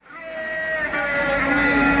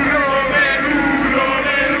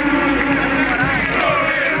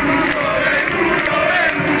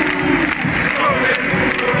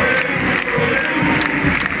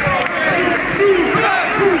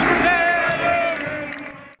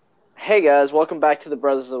Hey guys, welcome back to the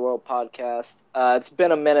Brothers of the World podcast. It's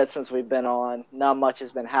been a minute since we've been on. Not much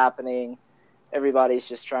has been happening. Everybody's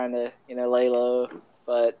just trying to, lay low.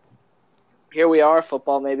 But here we are,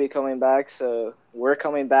 football may be coming back, so we're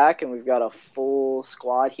coming back, and we've got a full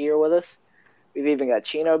squad here with us. We've even got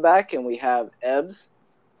Chino back, and we have Ebbs,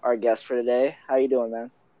 our guest for today. How you doing,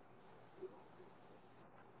 man?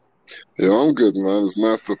 Yeah, I'm good, man. It's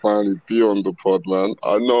nice to finally be on the pod, man.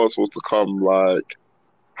 I know it's supposed to come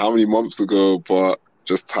how many months ago, but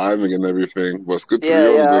just timing and everything. But it's good to be on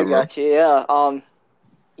I there, man. got you. Yeah.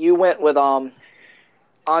 You went with Ante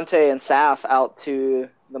and Saf out to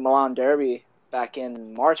the Milan Derby back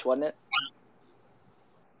in March, wasn't it?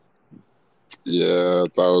 Yeah,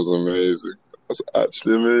 that was amazing. That's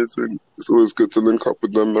actually amazing. It's always good to link up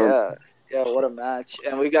with them, man. Yeah, what a match.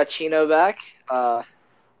 And we got Chino back, our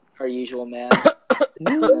usual man.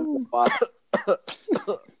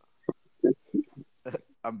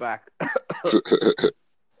 I'm back.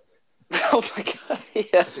 Oh my god,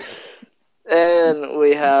 yeah. And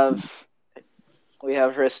we have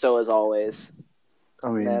Hristo as always.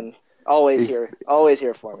 I mean, and always here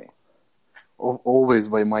for me. Always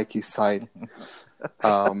by Mikey's side.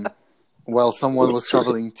 Well, someone was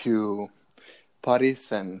traveling to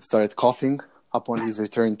Paris and started coughing upon his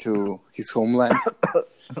return to his homeland.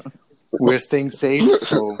 We're staying safe,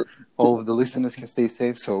 so all of the listeners can stay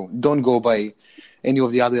safe. So don't go by any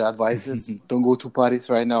of the other advices. Don't go to Paris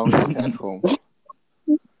right now. Just stay at home.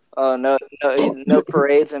 Oh no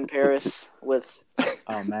parades in Paris with.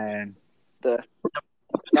 Oh man. The.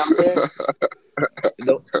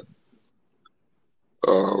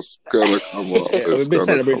 Oh, it's gonna come up. Yeah, we've been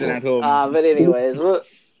celebrating at home. But anyways,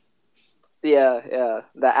 the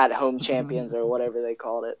at-home champions or whatever they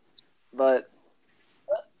called it. But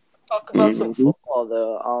let's talk about some football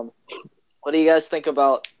though. What do you guys think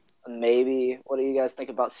about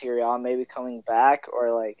Serie A maybe coming back,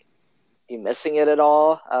 or like you missing it at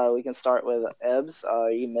all? We can start with Ebbs. Are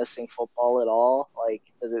you missing football at all? Like,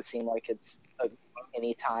 does it seem like it's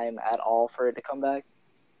any time at all for it to come back?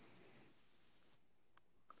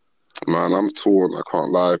 Man, I'm torn, I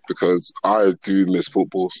can't lie, because I do miss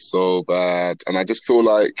football so bad. And I just feel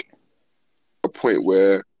like a point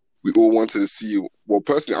where we all wanted to see, well,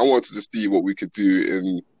 personally, I wanted to see what we could do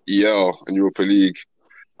in EL and Europa League.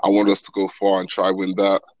 I wanted us to go far and try win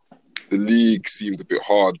that. The league seemed a bit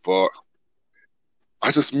hard, but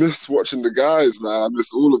I just miss watching the guys, man. I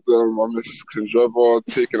miss all of them. I miss Kandreva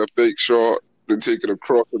taking a fake shot, then taking a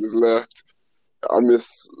cross on his left. I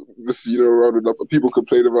miss Vecino rounding up. People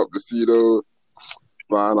complain about Vecino.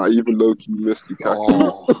 Man, I even low-key miss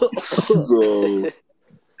Lukaku. So,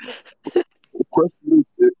 the question is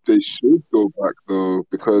if they should go back, though,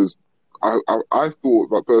 because I thought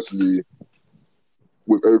that personally,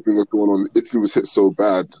 with everything that's going on, Italy was hit so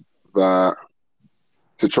bad that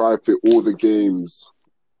to try and fit all the games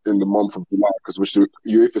in the month of July, because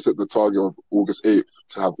UEFA set the target of August 8th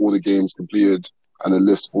to have all the games completed and a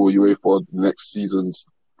list for UEFA next season's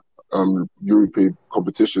European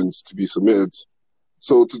competitions to be submitted.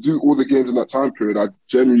 So to do all the games in that time period, I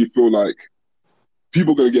genuinely feel like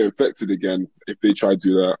people are going to get infected again if they try to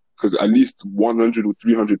do that, because at least 100 or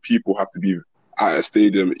 300 people have to be at a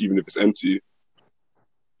stadium, even if it's empty.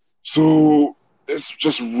 So it's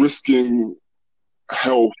just risking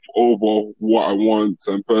health over what I want.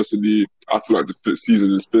 And personally, I feel like the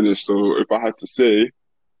season is finished. So if I had to say,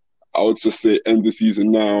 I would just say end the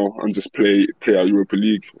season now and just play our Europa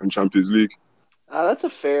League and Champions League. That's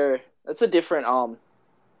a different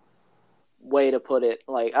way to put it.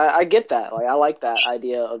 Like I get that. Like I like that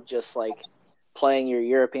idea of just like playing your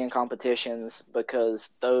European competitions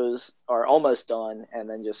because those are almost done, and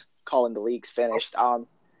then just calling the leagues finished.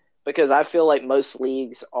 Because I feel like most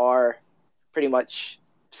leagues are pretty much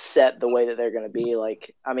set the way that they're going to be.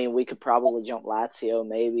 Like, I mean, we could probably jump Lazio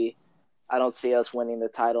maybe. I don't see us winning the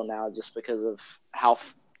title now just because of how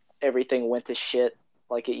everything went to shit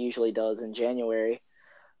like it usually does in January.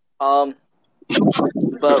 But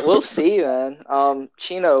we'll see, man.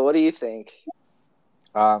 Chino, what do you think?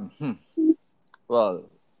 Well,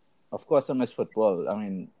 of course I miss football. I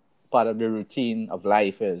mean, part of the routine of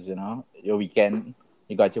life is, your weekend,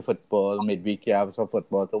 you got your football, midweek you have some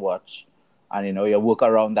football to watch, and, you work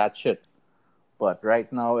around that shit. But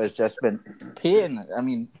right now, it's just been pain. I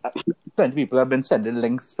mean, plenty people have been sending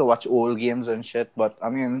links to watch old games and shit. But, I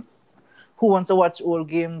mean, who wants to watch old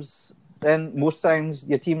games? And most times,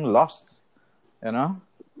 your team lost,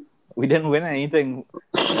 We didn't win anything,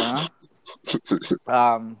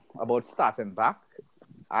 About starting back,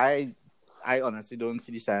 I honestly don't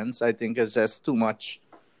see the sense. I think it's just too much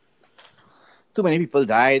too many people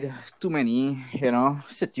died, too many,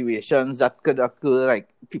 situations that could occur, like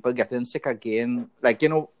people getting sick again. Like,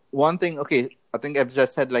 one thing, okay, I think I've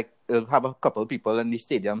just said, like, they'll have a couple of people in the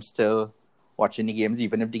stadium still watching the games,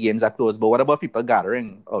 even if the games are closed. But what about people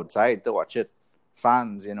gathering outside to watch it?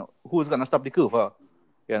 Fans, who's going to stop the curve,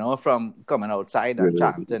 from coming outside and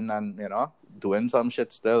Yeah. chanting and, doing some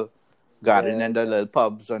shit still? Gathering in the little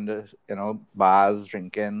pubs and the, bars,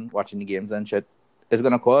 drinking, watching the games and shit. It's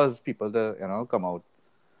going to cause people to, come out.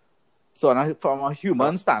 So from a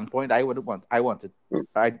human standpoint, I would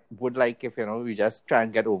like if, we just try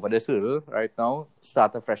and get over this hurdle right now,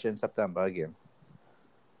 start afresh in September again.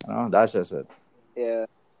 That's just it. Yeah.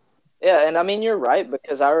 Yeah, and I mean, you're right,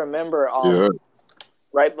 because I remember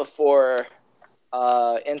right before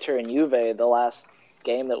Inter and Juve, the last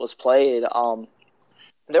game that was played,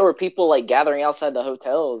 there were people, like, gathering outside the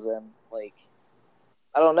hotels, and, like,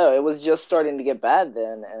 I don't know, it was just starting to get bad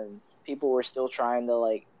then, and people were still trying to,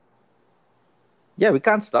 like... Yeah, we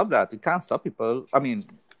can't stop that. We can't stop people. I mean,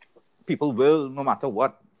 people will, no matter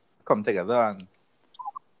what, come together and...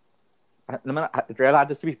 It's real hard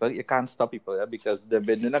to see people. You can't stop people, because they've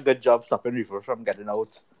been doing a good job stopping people from getting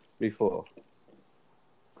out before.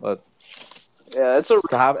 But yeah, to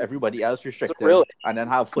have everybody else restricted and then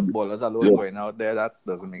have footballers alone going out there, that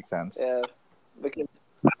doesn't make sense. Yeah, because...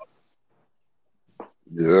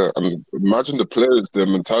 Yeah, and imagine the players, their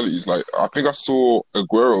mentalities. Like, I think I saw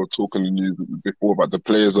Aguero talking in the news before about the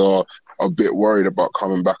players are a bit worried about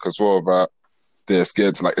coming back as well, that they're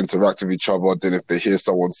scared to, like, interact with each other. Then if they hear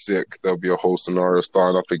someone sick, there'll be a whole scenario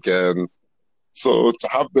starting up again. So to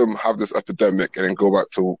have them have this epidemic and then go back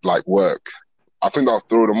to, like, work, I think that'll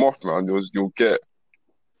throw them off, man.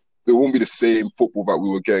 It won't be the same football that we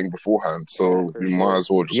were getting beforehand. So we might as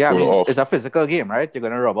well just call it off. It's a physical game, right? You're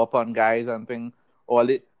gonna rub up on guys and thing.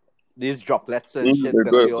 These droplets and shit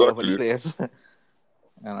gonna be all over the place.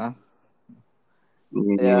 Yeah.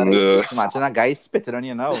 Imagine a guy spitting on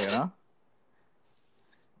you now,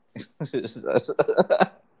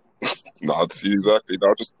 Nah, see, exactly.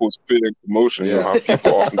 That'll just cause fear and commotion. You'll have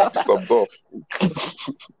people asking to be subbed off.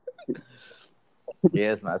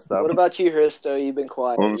 Yeah, it's messed up. What about you, Hristo? You've been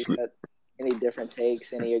quiet. Honestly. Any different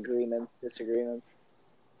takes? Any agreement, disagreement?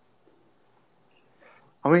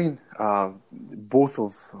 I mean, both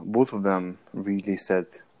of them really said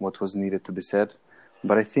what was needed to be said,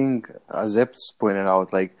 but I think, as Eps pointed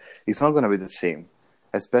out, like, it's not going to be the same,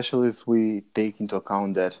 especially if we take into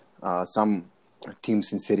account that some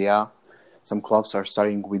teams in Serie A, some clubs are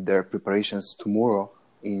starting with their preparations tomorrow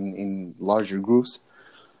in larger groups,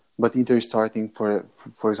 but Inter is starting for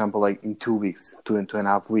example, like in 2 weeks,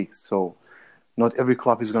 2.5 weeks. So not every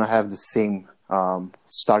club is going to have the same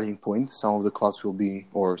starting point. Some of the clubs will be,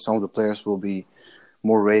 or some of the players will be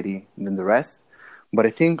more ready than the rest. But I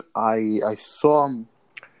think I saw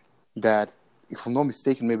that, if I'm not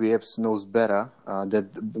mistaken, maybe Eps knows better, that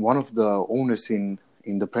one of the owners in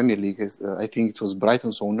the Premier League, I think it was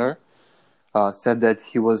Brighton's owner, said that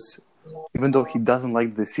he was, even though he doesn't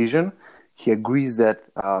like the decision, he agrees that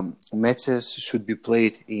matches should be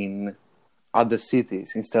played in other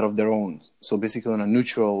cities instead of their own. So basically on a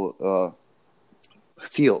neutral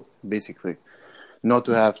field, basically. Not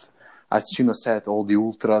to have, as Chino said, all the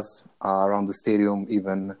ultras around the stadium,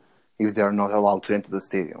 even if they are not allowed to enter the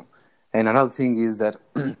stadium. And another thing is that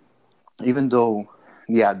even though,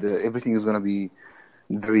 everything is going to be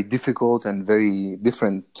very difficult and very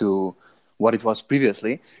different to what it was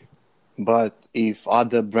previously, but if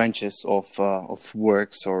other branches of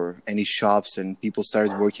works or any shops and people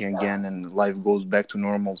started working again and life goes back to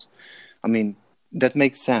normals, I mean, that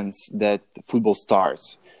makes sense that football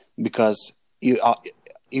starts, because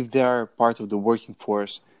if they are part of the working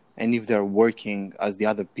force and if they're working as the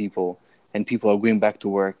other people and people are going back to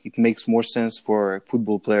work, it makes more sense for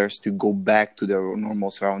football players to go back to their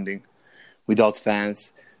normal surrounding without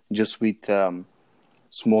fans, just with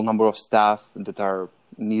small number of staff that are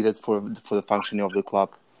needed for the functioning of the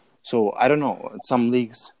club. So I don't know. Some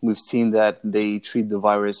leagues, we've seen that they treat the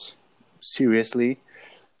virus seriously,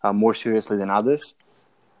 more seriously than others.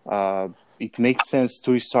 It makes sense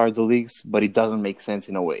to restart the leagues, but it doesn't make sense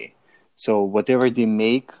in a way. So whatever they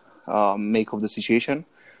make of the situation,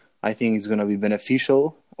 I think it's going to be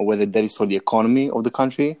beneficial, whether that is for the economy of the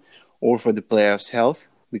country or for the players' health,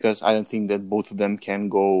 because I don't think that both of them can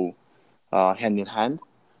go hand in hand.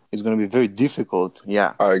 It's going to be very difficult.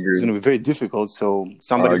 Yeah, I agree. It's going to be very difficult. So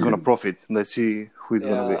somebody's going to profit. Let's see who is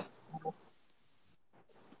going to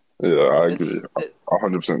be. Yeah, I agree. I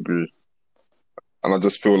 100% agree. And I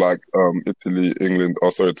just feel like Italy, England,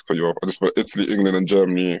 sorry to cut you off. I just feel Italy, England and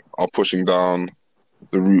Germany are pushing down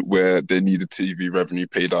the route where they need the TV revenue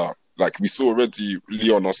paid out. Like we saw already,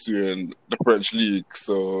 Lyon are suing the French league,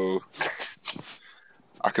 so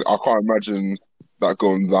I can't imagine that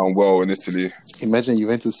going down well in Italy. Imagine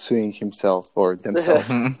Juventus suing himself or themselves.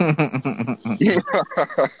 Yeah,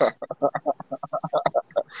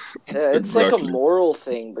 it's like a Exactly. moral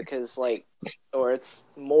thing because or it's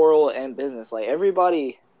moral and business. Like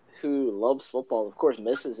everybody who loves football, of course,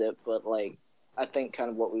 misses it, but like I think kind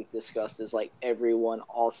of what we've discussed is like everyone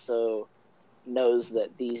also knows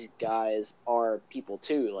that these guys are people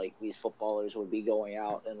too. Like these footballers would be going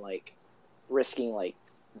out and like risking like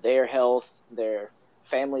their health, their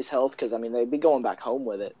family's health, because I mean they'd be going back home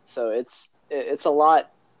with it. So it's a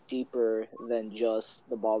lot deeper than just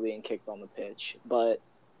the ball being kicked on the pitch. But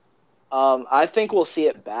I think we'll see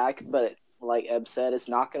it back, but like Eb said, it's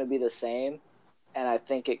not going to be the same, and I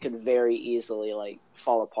think it could very easily like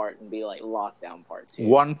fall apart and be like lockdown part 2.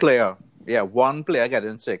 One player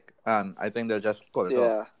getting sick, and I think they'll just call it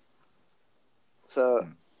off. Yeah. So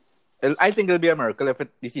I think it'll be a miracle if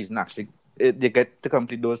the season actually they get to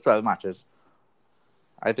complete those 12 matches.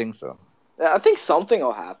 I think so. I think something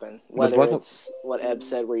will happen, whether what- it's what Eb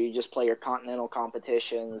said, where you just play your continental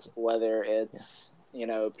competitions, whether it's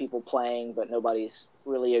people playing but nobody's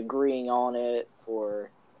really agreeing on it, or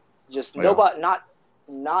just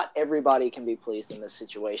not everybody can be pleased in this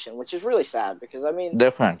situation, which is really sad because I mean,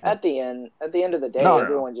 Definitely. at the end of the day, No.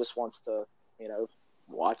 everyone just wants to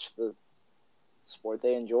watch the sport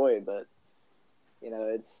they enjoy, but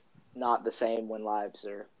it's not the same when lives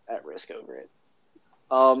are at risk over it.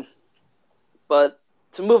 But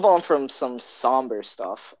to move on from some somber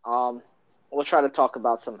stuff, we'll try to talk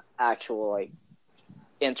about some actual like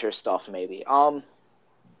Inter stuff maybe.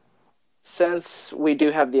 Since we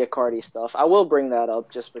do have the Icardi stuff, I will bring that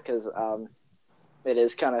up just because it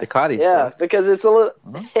is kind of Icardi stuff? because it's a little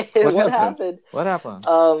What what happened? happened. What happened?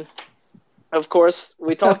 Of course,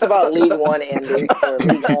 we talked about League One ending, or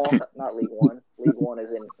League One, not League One. League One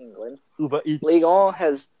is in England. Uber Eats. League One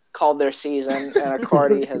has called their season, and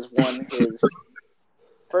Icardi has won his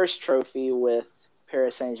first trophy with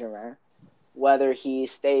Paris Saint-Germain. Whether he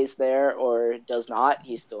stays there or does not,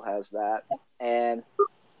 he still has that. And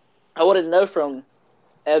I wanted to know from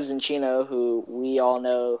Ebbs and Chino, who we all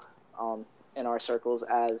know in our circles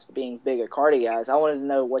as being big Icardi guys, I wanted to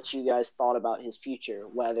know what you guys thought about his future,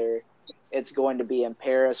 whether it's going to be in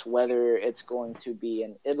Paris, whether it's going to be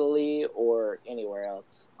in Italy or anywhere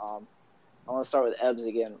else. I want to start with Ebbs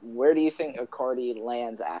again. Where do you think Icardi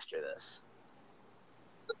lands after this?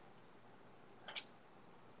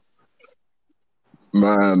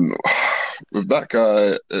 Man, with that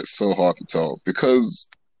guy, it's so hard to tell because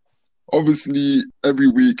obviously every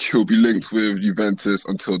week he'll be linked with Juventus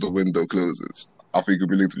until the window closes. I think he'll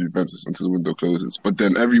be linked with Juventus until the window closes. But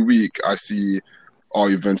then every week I see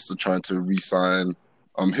Juventus are trying to re-sign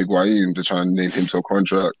Higuain. They're trying to name him to a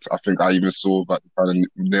contract. I think I even saw that they're trying to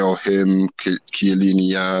nail him,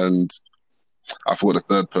 Chiellini, and I thought the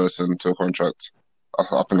third person to a contract. I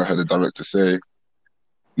think I heard the director say.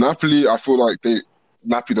 Napoli, I feel like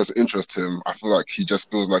Napoli doesn't interest him. I feel like he just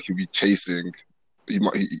feels like he'll be chasing. He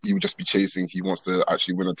would just be chasing. He wants to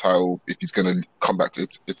actually win a title if he's going to come back to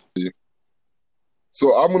Italy.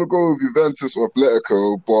 So I'm going to go with Juventus or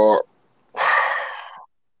Atletico, but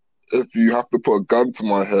if you have to put a gun to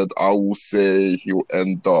my head, I will say he'll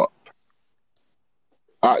end up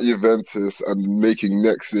at Juventus and making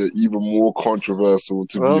next year even more controversial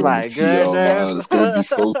to be on the TL, man. It's going to be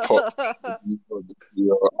so toxic.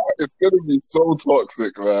 It's going to be so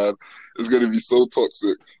toxic, man. It's going to be so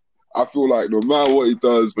toxic. I feel like no matter what he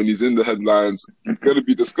does when he's in the headlines, he's going to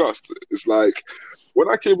be discussed. It's like when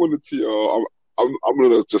I came on the TL, I'm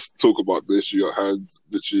going to just talk about the issue at hand,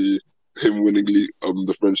 literally him winning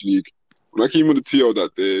the French league. When I came on the TL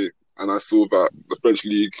that day and I saw that the French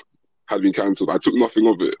league had been cancelled, I took nothing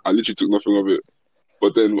of it. I literally took nothing of it.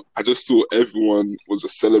 But then I just saw everyone was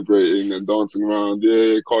just celebrating and dancing around.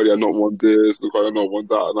 Yeah, Cardi had not won this, Cardi had not won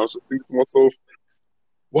that. And I was just thinking to myself,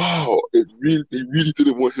 wow, they really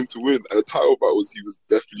didn't want him to win. And the title battle it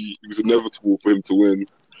was inevitable for him to win.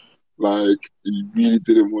 Like, he really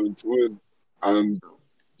didn't want him to win. And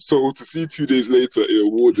so to see 2 days later it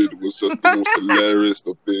awarded was just the most hilarious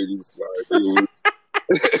of things. Like,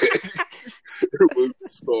 it was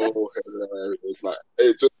so hilarious. Like,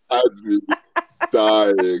 it just had me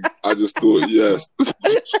dying. I just thought, yes.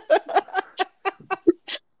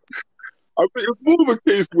 I think it's more of a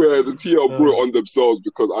case where the TL brought it on themselves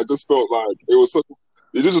because I just felt like it was such.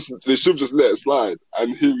 They should have just let it slide.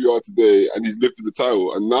 And here we are today, and he's lifted the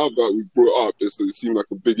title. And now that we've brought it up, it seemed like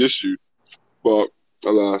a big issue. But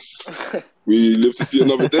alas, we live to see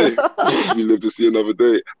another day. We live to see another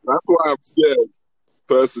day. That's why I'm scared.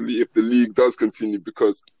 personally if the league does continue,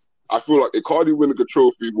 because I feel like Icardi winning a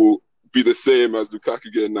trophy will be the same as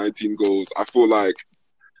Lukaku getting 19 goals. I feel like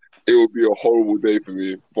it would be a horrible day for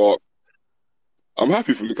me, but I'm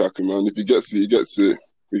happy for Lukaku, man. If he gets it, he gets it.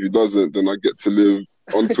 If he doesn't, then I get to live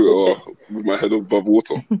on Twitter with my head above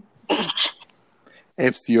water.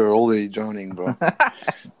 Eps, you're already drowning, bro.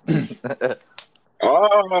 But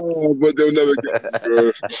they'll never get me,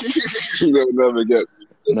 bro. They'll never get me.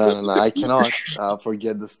 No. I cannot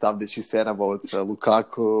forget the stuff that you said about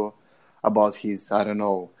Lukaku, about his, I don't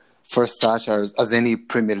know, first touch as any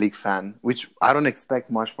Premier League fan, which I don't expect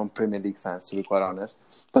much from Premier League fans, to be quite honest.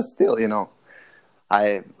 But still,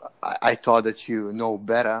 I thought that you knew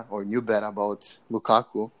better about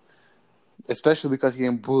Lukaku, especially because he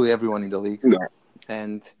can bully everyone in the league. No.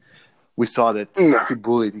 And we saw that he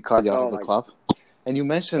bullied Icardi out of the club. And you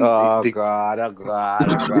mentioned... God. He bullied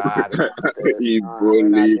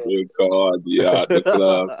Icardi out the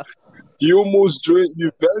club. He almost joined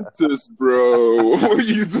Juventus, bro. What are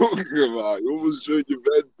you talking about? He almost joined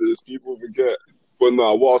Juventus. People forget. But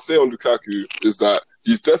no, what I'll say on Lukaku is that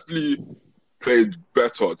he's definitely played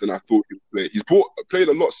better than I thought he would play. He's played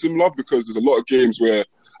a lot similar, because there's a lot of games where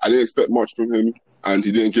I didn't expect much from him and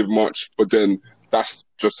he didn't give much. But then that's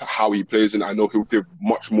just how he plays, and I know he'll give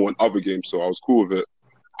much more in other games, so I was cool with it.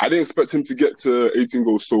 I didn't expect him to get to 18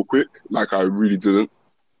 goals so quick. Like, I really didn't.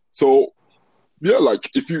 So, yeah,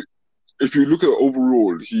 like, if you look at it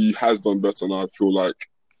overall, he has done better, and I feel like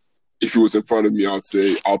if he was in front of me, I'll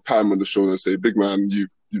pat him on the shoulder and say, big man, you've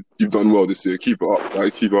done well this year. Keep it up,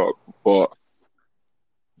 right? Keep it up. But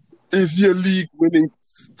is he a league winning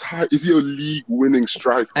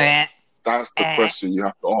striker? That's the question you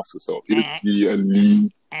have to ask yourself. Is he a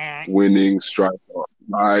league winning striker?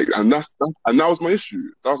 Like, and that was my issue.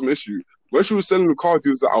 That was my issue. When she was selling the card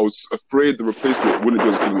deals, I was afraid the replacement wouldn't be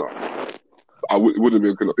as good enough. It wouldn't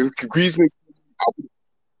be good enough. If Griezmann,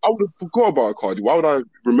 I would have forgot about Icardi. Why would I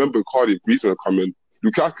remember Icardi if Griezmann had come in?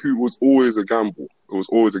 Lukaku was always a gamble. It was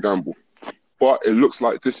always a gamble. But it looks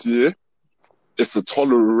like this year, it's a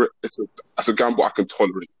gamble I can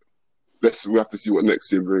tolerate. We have to see what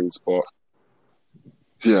next year brings. But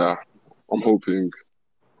yeah, I'm hoping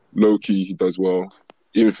low-key he does well.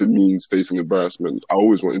 Even if it means facing embarrassment. I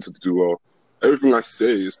always want Inter to do well. Everything I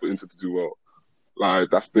say is for Inter to do well. Like,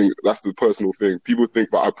 that's the personal thing. People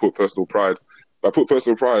think that I put personal pride. If I put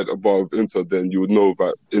personal pride above Inter, then you would know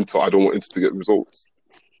that I don't want Inter to get results.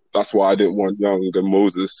 That's why I didn't want Young and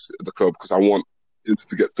Moses at the club, because I want Inter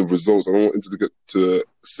to get the results. I don't want Inter to get to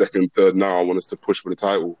second, third now. I want us to push for the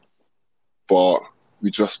title. But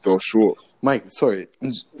we just fell short. Mike, sorry.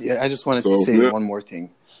 I just wanted to say one more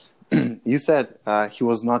thing. You said he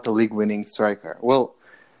was not a league-winning striker. Well,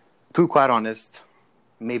 to be quite honest,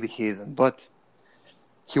 maybe he isn't. But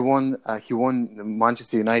he won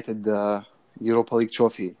Manchester United the Europa League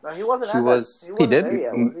trophy. No, he wasn't. He did. There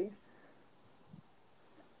yet, was he?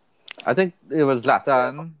 I think it was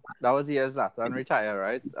Zlatan. That was the year Zlatan retired,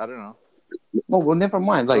 right? I don't know. No, well, never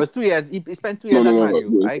mind. Like, it was 2 years. He spent 2 years at Man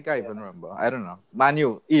U. I can't even remember. I don't know. Man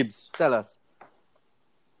U, Ibs, tell us.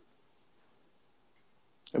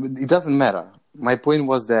 It doesn't matter. My point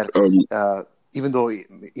was that even though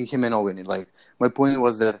he may not win it, like, my point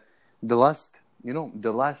was that the last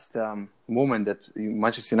moment that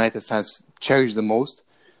Manchester United fans cherished the most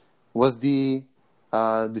was the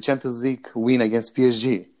Champions League win against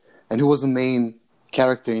PSG, and who was the main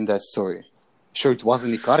character in that story? Sure, it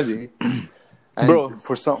wasn't Icardi. And bro,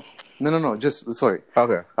 for some, no, just sorry.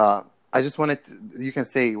 Okay. I just wanted to, you can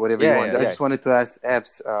say whatever you want. I just wanted to ask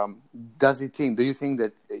Abs, do you think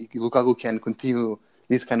that Lukaku can continue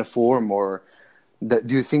this kind of form, or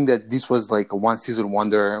do you think that this was like a one-season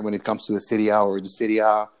wonder when it comes to the Serie A, or the Serie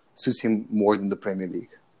A suits him more than the Premier League?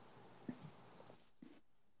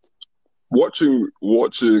 Watching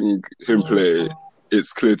him play,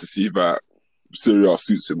 it's clear to see that Serie A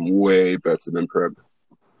suits him way better than Prem.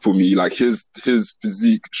 For me, like, his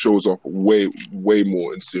physique shows off way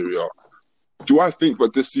more in Serie A. Do I think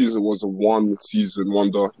that this season was a one-season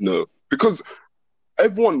wonder? No, because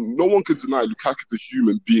no one could deny Lukaku, the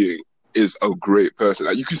human being, is a great person.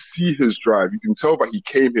 Like, you can see his drive. You can tell that he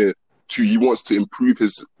came here he wants to improve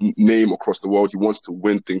his name across the world. He wants to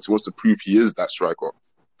win things. He wants to prove he is that striker.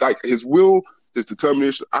 Like, his will, his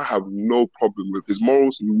determination, I have no problem with. His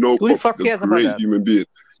morals, no problem. He's a great human being.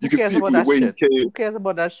 You can see from the way he came. Who cares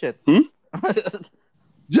about that shit? Yeah,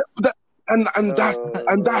 but that's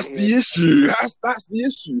the issue. That's the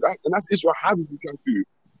issue. And that's the issue I have with Lukaku.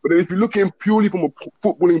 But then if you look at him purely from a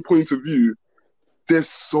footballing point of view, there's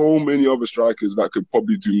so many other strikers that could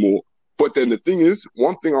probably do more. But then the thing is,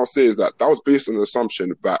 one thing I'll say is that was based on the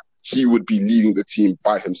assumption that he would be leading the team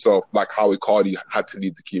by himself, like how Icardi had to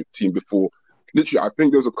lead the team before. Literally, I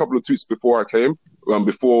think there was a couple of tweets before I came,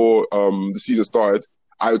 before the season started.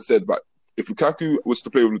 I had said that if Lukaku was to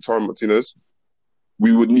play with Lautaro Martinez,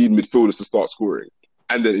 we would need midfielders to start scoring.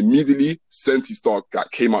 And then immediately, Sensi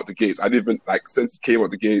came out the gates. I didn't even, like, Sensi came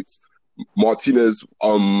out the gates. Martinez,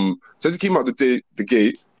 Sensi came out the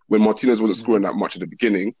gate when Martinez wasn't scoring that much at the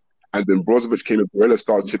beginning. And then Brozovic came in, Barella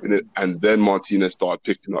started chipping it, and then Martinez started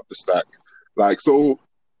picking up the slack. Like, so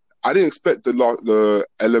I didn't expect the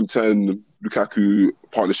LM10 Lukaku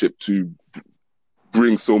partnership to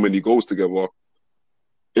bring so many goals together.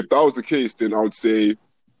 If that was the case, then I would say,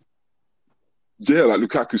 yeah, like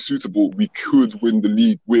Lukaku's suitable. We could win the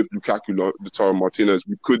league with Lukaku, Lautaro Martinez.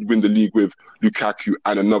 We could win the league with Lukaku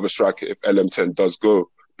and another striker if LM10 does go.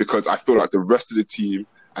 Because I feel like the rest of the team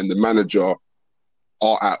and the manager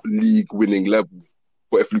are at league-winning level.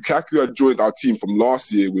 But if Lukaku had joined our team from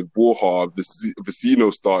last year with Borja,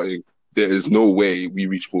 Vecino starting, there is no way we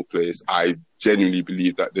reach fourth place. I genuinely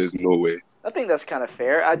believe that there's no way. I think that's kind of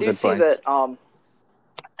fair. I do Good see point. that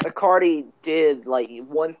Icardi did, like,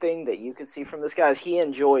 one thing that you can see from this guy is he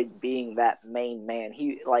enjoyed being that main man.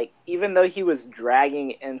 He, like, even though he was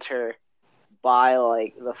dragging Inter by,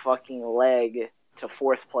 like, the fucking leg to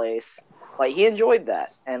fourth place, like, he enjoyed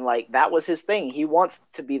that. And, like, that was his thing. He wants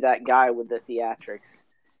to be that guy with the theatrics.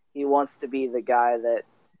 He wants to be the guy that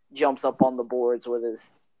jumps up on the boards with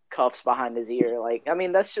his cuffs behind his ear. Like, I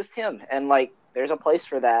mean, that's just him. And, like, there's a place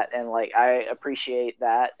for that. And, like, I appreciate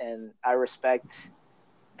that. And I respect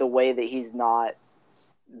the way that he's not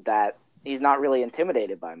really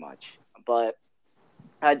intimidated by much. But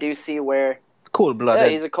I do see where Cold-blooded. yeah,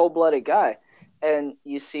 he's a cold-blooded guy. And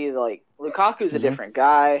you see, like, Lukaku's a different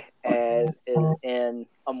guy and is in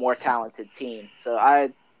a more talented team. So I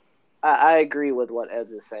agree with what Ed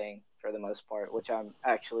is saying for the most part, which I'm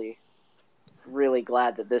actually really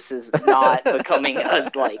glad that this is not becoming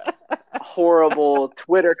a, like, horrible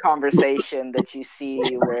Twitter conversation that you see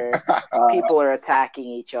where people are attacking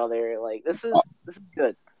each other. Like, this is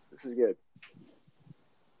good. This is good.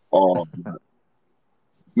 Oh,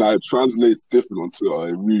 now it translates different on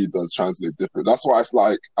Twitter. It really does translate different. That's why it's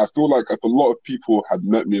like, I feel like if a lot of people had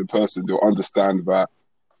met me in person, they'll understand that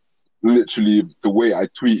literally the way I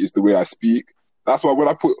tweet is the way I speak. That's why when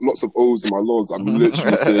I put lots of O's in my lols, I'm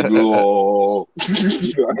literally saying lol.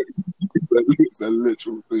 It's a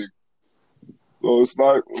literal thing. So it's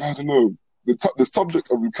like, I don't know. The subject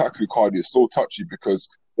of Lukaku Icardi is so touchy because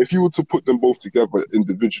if you were to put them both together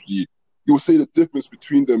individually, you would say the difference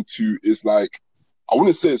between them two is like, I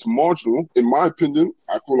wouldn't say it's marginal. In my opinion,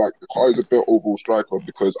 I feel like Icardi is a better overall striker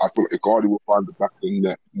because I feel like Icardi will find the back of the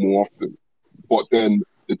net more often. But then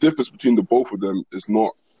the difference between the both of them is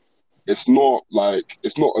not, it's not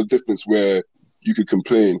a difference where you could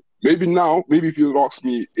complain. Maybe if you had asked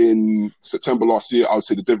me in September last year, I would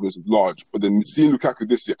say the difference is large. But then seeing Lukaku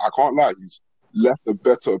this year, I can't lie, he's left a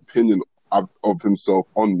better opinion of himself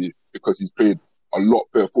on me because he's played a lot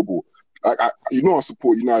better football. Like, I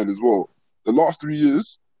support United as well. The last 3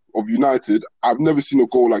 years of United, I've never seen a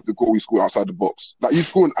goal like the goal he scored outside the box. Like, he's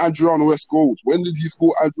scoring Adriano-esque goals. When did he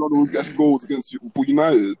score Adriano-esque goals for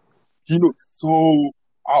United? He looked so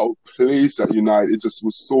out of place at United. It just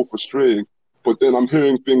was so frustrating. But then I'm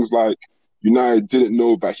hearing things like United didn't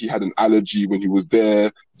know that he had an allergy when he was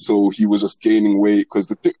there, so he was just gaining weight. Because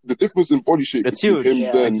the difference in body shape It's between huge. him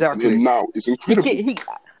Yeah, then exactly. and him now is incredible.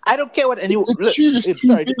 I don't care what anyone. It's huge. It's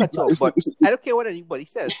Sorry too to cut big. you off, but It's- I don't care what anybody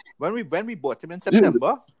says. When we bought him in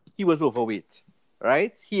September, he was overweight,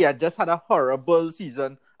 right? He had just had a horrible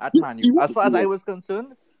season at Man U. As far as I was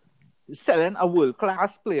concerned, selling a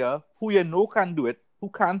world-class player who you know can do it, who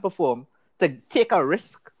can perform, to take a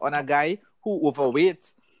risk on a guy who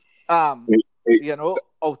overweight, out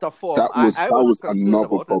of form. That was concerned another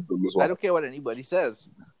about it. problem as well. I don't care what anybody says.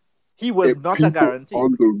 He was not a People guarantee.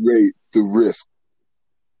 underrate the risk.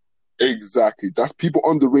 Exactly. That's people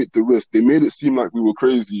underrate the risk. They made it seem like we were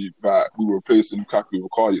crazy that we were replacing Lukaku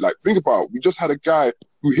with Cardi. Like, think about it. We just had a guy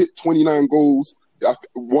who hit 29 goals,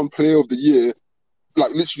 one player of the year.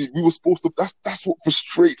 Like, literally, we were supposed to. That's what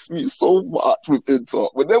frustrates me so much with Inter.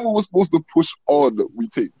 Whenever we're supposed to push on, we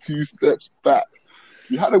take 2 steps back.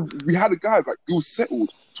 We had a guy, like, he was settled.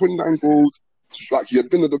 29 goals. Like, he had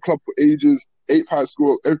been at the club for ages. 8 high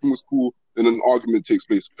score. Everything was cool. Then an argument takes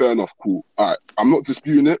place. Fair enough. Cool. All right. I'm not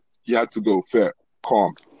disputing it. He had to go. Fair.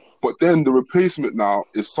 Calm. But then the replacement now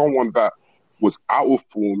is someone that was out of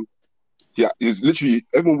form. Yeah, he's literally,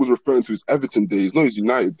 everyone was referring to his Everton days, not his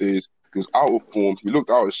United days. He was out of form. He looked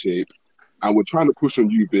out of shape. And we're trying to push on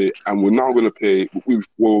Juve. And we're now going to pay,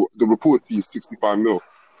 the report fee is 65 mil.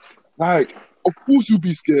 Like, of course you'll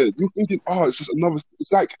be scared. You're thinking, oh, it's just another.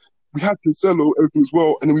 It's like we had Cancelo, everything was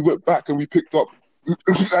well, and then we went back and we picked up.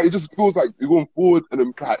 It just feels like you're going forward and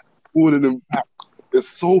then back, forward and then back. It's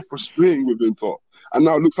so frustrating with Inter. And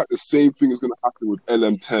now it looks like the same thing is going to happen with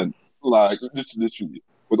LM10. Like, literally.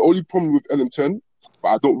 But the only problem with LM10, but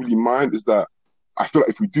I don't really mind, is that I feel like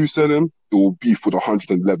if we do sell him, it will be for the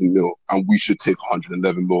 111 mil. And we should take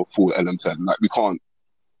 111 mil for LM10. Like, we can't.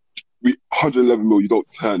 111 mil, you don't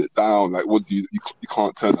turn it down. Like, what do you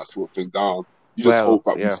can't turn that sort of thing down. You just hope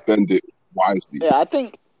that we spend it wisely. Yeah, I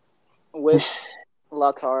think with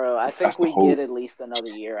Lautaro, I think we get at least another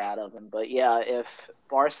year out of him. But yeah, if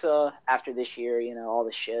Barca, after this year, all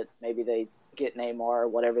the shit, maybe they get Neymar or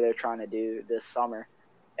whatever they're trying to do this summer.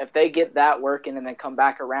 If they get that working and then come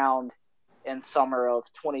back around in summer of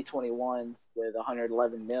 2021 with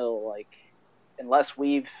 111 mil, like, unless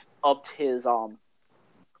we've upped his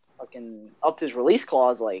release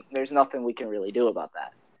clause, like, there's nothing we can really do about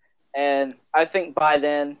that. And I think by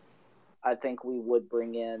then, we would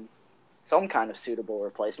bring in some kind of suitable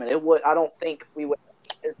replacement. I don't think we would.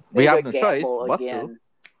 We have no choice but again,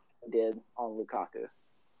 to. Did on Lukaku.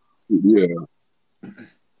 Yeah.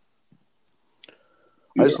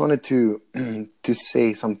 I just wanted to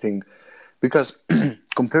say something, because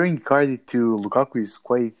comparing Icardi to Lukaku is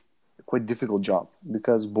quite difficult job,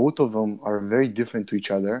 because both of them are very different to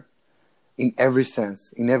each other in every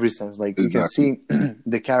sense. Like, exactly. You can see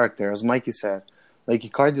the character, as Mikey said. Like,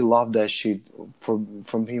 Icardi loved that shit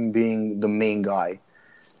from him being the main guy.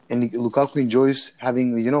 And Lukaku enjoys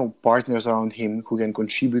having, partners around him who can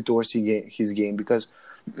contribute towards his game. Because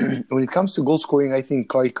when it comes to goal scoring, I think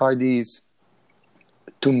Icardi is,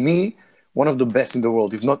 to me, one of the best in the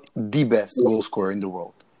world, if not the best goal scorer in the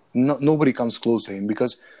world. Nobody comes close to him,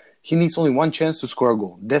 because he needs only one chance to score a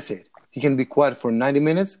goal. That's it. He can be quiet for 90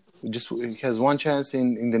 minutes. He has one chance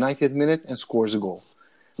in the 90th minute and scores a goal.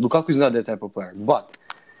 Lukaku is not that type of player. But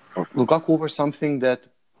Lukaku offers something that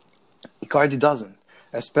Icardi doesn't,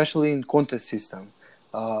 especially in Conte's system.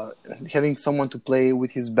 Having someone to play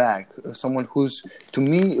with his back, someone who's, to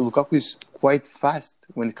me, Lukaku is quite fast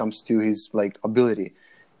when it comes to his ability.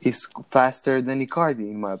 He's faster than Icardi,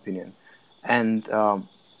 in my opinion. And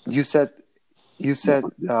you said it's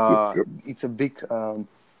a big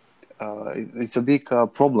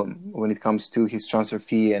problem when it comes to his transfer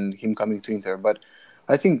fee and him coming to Inter. But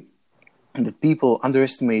I think that people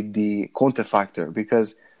underestimate the Conte factor,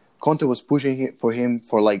 because Conte was pushing for him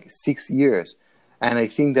for 6 years. And I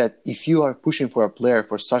think that if you are pushing for a player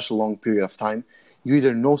for such a long period of time, you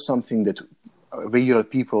either know something that regular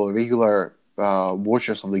people, regular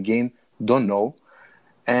watchers of the game don't know.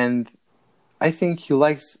 And I think he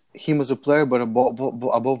likes him as a player, but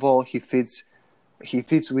above all, he fits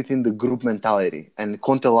within the group mentality. And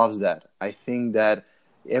Conte loves that. I think that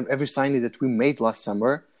every signing that we made last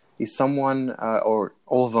summer is someone, or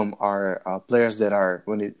all of them are players that are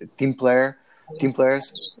team players.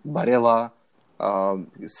 Barella,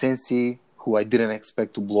 Sensi, who I didn't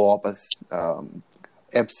expect to blow up, as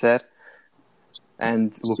Eb said,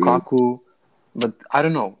 and Lukaku. But I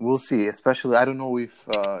don't know. We'll see. Especially, I don't know if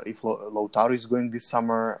Lautaro is going this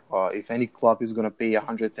summer, if any club is going to pay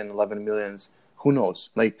 111 millions. Who knows?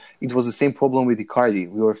 It was the same problem with Icardi.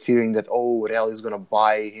 We were fearing that, Real is going to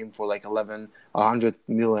buy him for 100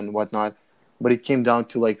 million, whatnot. But it came down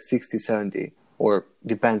to 60, 70, or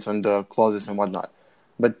depends on the clauses and whatnot.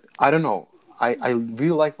 But I don't know. I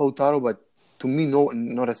really like Lautaro, but to me,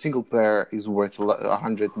 not a single player is worth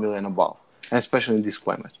 100 million above, and especially in this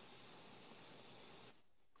climate.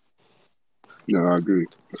 Yeah, I agree.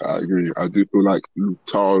 I do feel like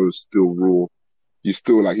Lautaro is still raw. He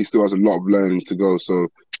still has a lot of learning to go. So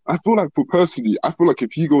I feel like,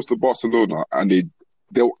 if he goes to Barcelona and they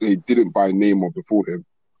didn't buy Neymar before him,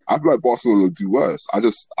 I feel like Barcelona will do worse. I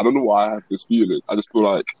don't know why I have this feeling. I just feel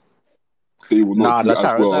like they will not do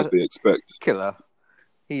as well as they expect. Killer.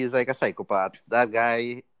 He is like a psychopath. That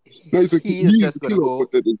guy. No, he is just going to go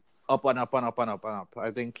up and up and up and up and up.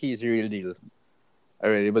 I think he's the real deal. I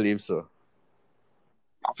really believe so.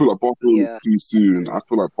 I feel like Barcelona is too soon. I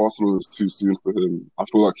feel like Barcelona is too soon for him. I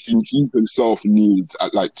feel like he himself needs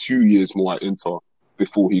 2 years more at Inter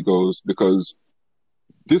before he goes, because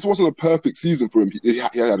this wasn't a perfect season for him. He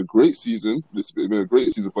had a great season. This has been a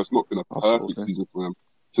great season, but it's not been a perfect season for him.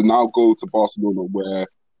 To now go to Barcelona, where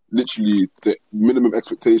literally the minimum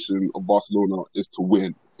expectation of Barcelona is to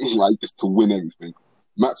win. It's to win everything.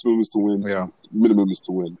 Maximum is to win. Yeah. Minimum is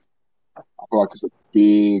to win. I feel like it's a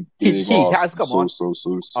big he has come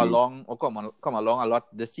along a lot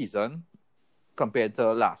this season compared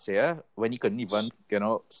to last year, when he couldn't even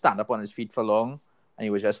stand up on his feet for long and he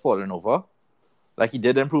was just falling over. Like he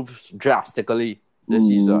did improve drastically this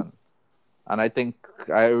season, and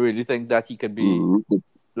I really think that he could be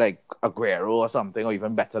like Aguero or something, or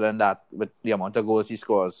even better than that with the amount of goals he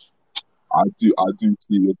scores. I do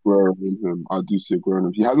see Aguero in him. I do see Aguero in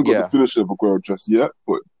him. He hasn't got the finisher of Aguero just yet,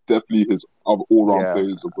 but definitely his other all-round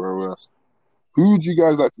players Aguero has. Who would you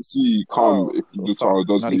guys like to see come if Lautaro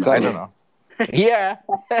does leave? I don't know. Yeah.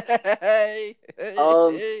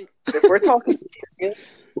 If we're talking serious,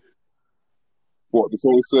 what did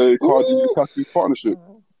someone say? Cardi Lukaku partnership.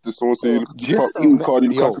 Did someone say Cardi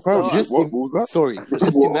Lukaku partnership? What was that? Sorry,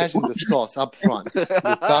 just imagine the sauce up front: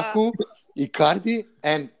 Lukaku, Icardi,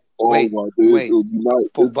 and wait,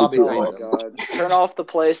 Pogba behind them. God. Turn off the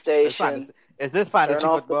PlayStation. Is this fantasy Turn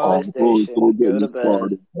off football? The PlayStation. Go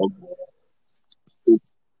to bed.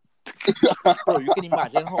 Bro, you can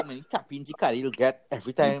imagine how many tap-ins Icardi will get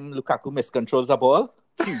every time Lukaku miscontrols a ball.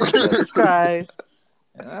 Jesus Christ.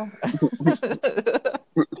 Yeah.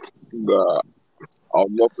 Nah,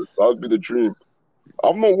 I'd love it. That would be the dream.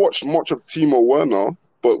 I've not watched much of Timo Werner,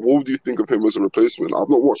 but what do you think of him as a replacement? I've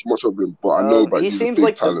not watched much of him, but I know that he's a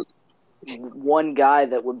big talent. One guy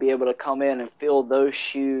that would be able to come in and fill those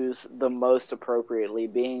shoes the most appropriately,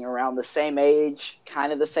 being around the same age,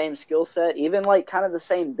 kind of the same skill set, even like kind of the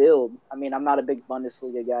same build. I mean, I'm not a big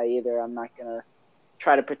Bundesliga guy either. I'm not going to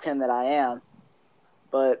try to pretend that I am.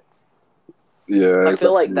 But I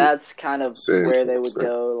feel like that's kind of where they would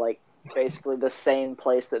go, like basically the same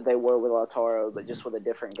place that they were with Lautaro, but just with a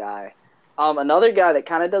different guy. Another guy that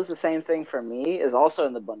kind of does the same thing for me is also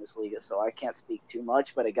in the Bundesliga, so I can't speak too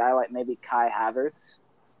much, but a guy like maybe Kai Havertz,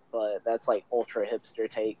 but that's like ultra hipster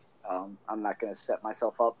take. I'm not going to set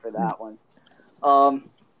myself up for that one.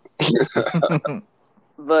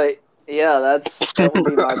 But yeah, that would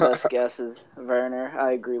be my best guess is Werner.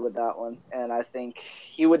 I agree with that one, and I think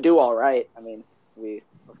he would do all right. I mean, we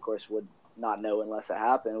of course would not know unless it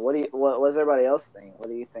happened. What does everybody else think? What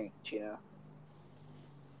do you think, Chino?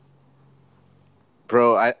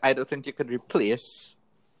 Bro, I don't think you could replace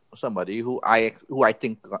somebody who I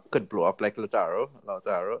think could blow up like Lautaro.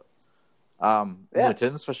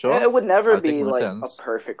 Mertens for sure. It would never be like a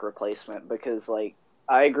perfect replacement because like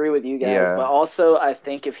I agree with you guys, but also I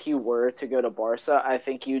think if he were to go to Barca, I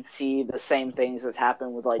think you'd see the same things that's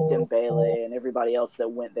happened with like Dembele and everybody else that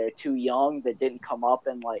went there too young that didn't come up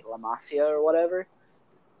in like La Masia or whatever,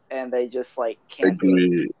 and they just like can't.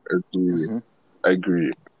 I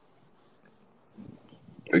agree.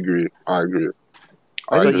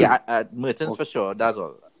 Mertens for sure. That's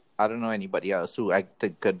all. I don't know anybody else who I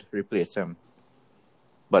think could replace him.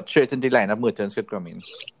 But straight in the lineup, Mertens could come in.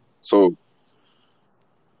 So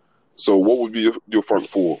what would be your front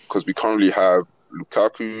four? Because we currently have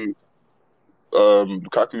Lukaku,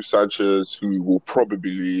 Sanchez, who will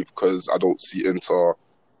probably leave because I don't see Inter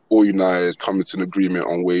or United coming to an agreement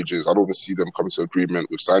on wages. I don't see them coming to an agreement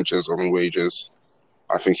with Sanchez on wages.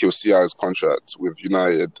 I think he'll see out his contract with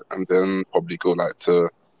United and then probably go like to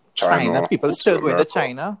China. People still going to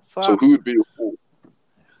China. Fuck. So who would be your four?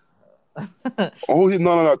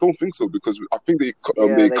 No, I don't think so because I think they cut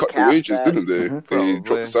the wages, didn't they? They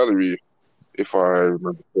dropped the salary, if I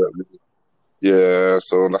remember correctly. Yeah,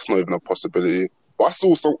 so that's not even a possibility. But I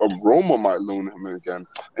saw some Roma might loan him again.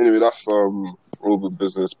 Anyway, that's over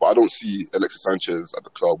business. But I don't see Alexis Sanchez at the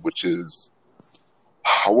club, which is.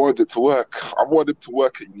 I wanted it to work. I wanted it to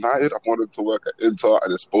work at United. I wanted it to work at Inter,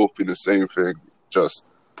 and it's both been the same thing, just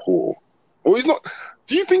poor. Well, he's not.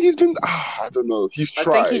 Do you think he's been? I don't know. He's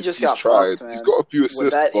tried. I think he just got tried. Fucked, he's got a few assists,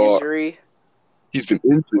 with that but injury, he's been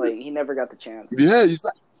injured. Like he never got the chance. Yeah, he's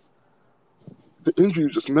like the injury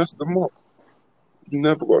just messed him up. He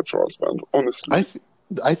never got a chance, man. Honestly,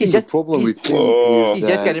 I think the problem with him is he's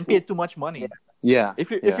just getting paid too much money. Yeah. If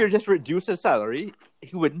you just reduce his salary,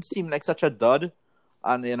 he wouldn't seem like such a dud.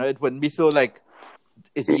 And it wouldn't be so like,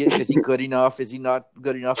 is he good enough? Is he not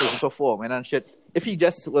good enough? Is he performing and shit? If he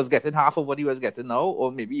just was getting half of what he was getting now,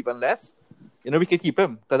 or maybe even less, we could keep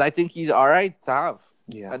him because I think he's all right to have.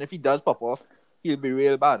 Yeah. And if he does pop off, he'll be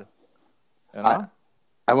real bad. I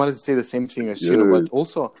wanted to say the same thing as Chino, but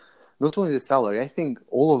also not only the salary. I think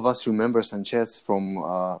all of us remember Sanchez from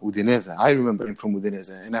Udinese. I remember him from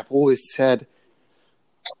Udinese, and I've always said.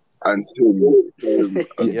 And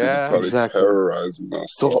exactly. Terrorizing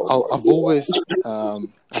us. So I've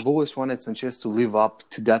always wanted Sanchez to live up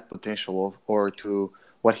to that potential or to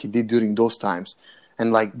what he did during those times,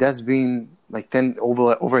 and like that's been like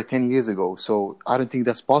over 10 years ago. So I don't think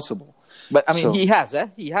that's possible. But I mean, he has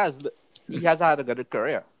had a good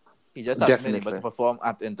career. He just hasn't been able Definitely. to perform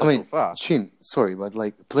at Inter I mean, so far. Shin, sorry, but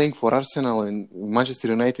like playing for Arsenal and Manchester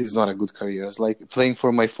United is not a good career. It's like playing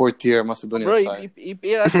for my fourth-tier Macedonian Bro, side. he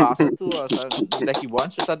played at Barca too, so like he won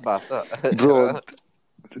shit at Barca. Bro,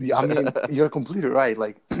 I mean, you're completely right.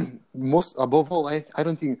 Like, most above all, I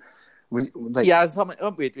don't think when like he has how many?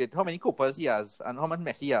 Oh, wait, how many Copas he has, and how much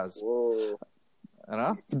Messi has? Whoa. You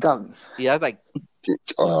know, it doesn't. he has like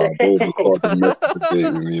Those are starting mess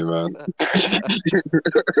debate with me, man. Those are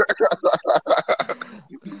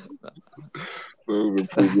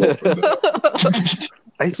pretty up on that.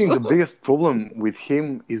 I think the biggest problem with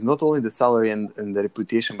him is not only the salary and the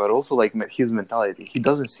reputation, but also like his mentality. He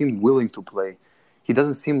doesn't seem willing to play. He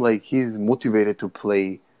doesn't seem like he's motivated to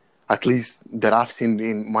play, at least that I've seen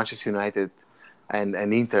in Manchester United and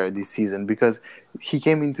Inter this season. Because he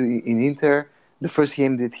came in Inter, the first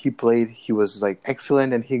game that he played, he was like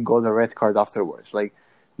excellent, and he got a red card afterwards. Like,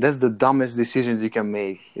 that's the dumbest decision you can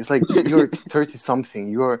make. It's like you're 30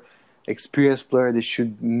 something, you're experienced player that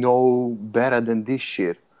should know better than this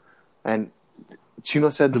shit. And Chino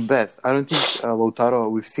said the best. I don't think Lautaro,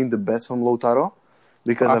 we've seen the best from Lautaro,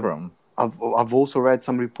 because I've also read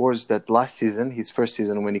some reports that last season, his first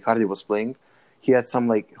season when Icardi was playing, he had some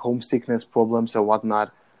like homesickness problems or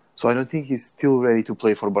whatnot. So I don't think he's still ready to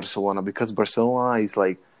play for Barcelona, because Barcelona is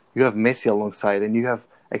like, you have Messi alongside and you have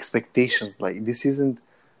expectations. Like, this isn't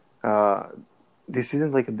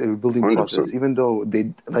like the rebuilding 100%. process. Even though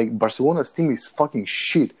they like Barcelona's team is fucking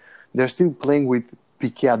shit, they're still playing with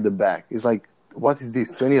Piqué at the back. It's like, what is this,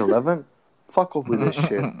 2011? Fuck off with this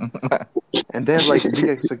shit. And they have like big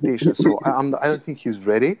expectations. So I don't think he's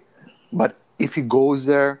ready. But if he goes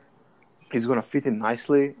there, he's gonna fit in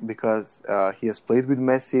nicely, because he has played with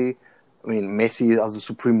Messi. I mean, Messi as the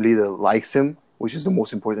supreme leader likes him, which is the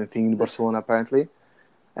most important thing in Barcelona apparently.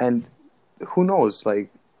 And who knows? Like,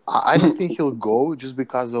 I don't think he'll go just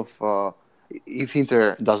because of if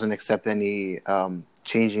Inter doesn't accept any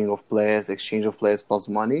exchange of players plus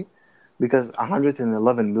money, because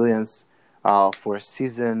 111 millions for a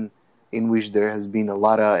season in which there has been a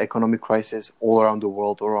lot of economic crisis all around the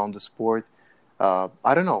world, all around the sport.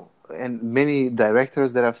 I don't know. And many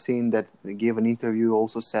directors that I've seen that gave an interview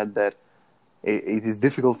also said that it is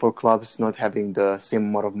difficult for clubs not having the same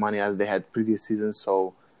amount of money as they had previous seasons.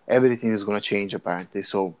 So everything is going to change apparently.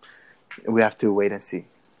 So we have to wait and see.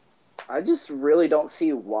 I just really don't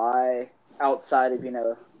see why, outside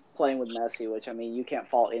of, playing with Messi, which, I mean, you can't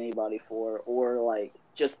fault anybody for, or, like,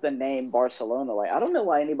 just the name Barcelona. Like, I don't know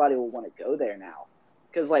why anybody would want to go there now.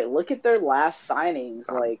 Because, like, look at their last signings.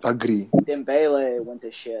 Like, Agree. Dembele went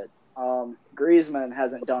to shit. Griezmann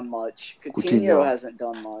hasn't done much. Coutinho hasn't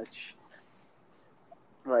done much.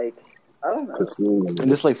 Like, I don't know. And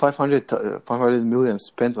there's like 500 million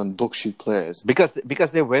spent on dog shit players. Because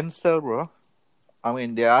they win still, bro. I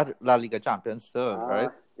mean, they are La Liga champions still, right?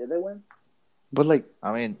 Did they win? But like,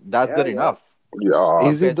 I mean, that's good enough. Yeah,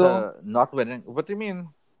 is it though? Not winning. What do you mean?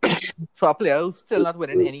 For a player who's still not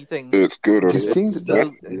winning anything, it's good. Do you think still,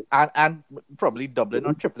 and probably doubling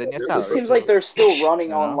or tripling your salary. It seems like they're still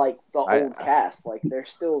running on, know? like, the old cast. Like, they're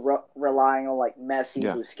still relying on, like, Messi,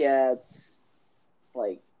 Busquets,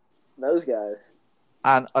 like, those guys.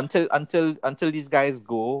 And until these guys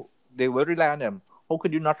go, they will rely on them. How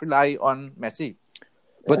could you not rely on Messi?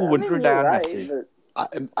 But who wouldn't rely on Messi? But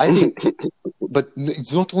I think, but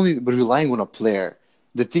it's not only relying on a player.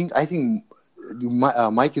 The thing, I think,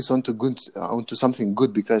 Mike is onto something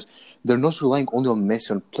good, because they're not relying only on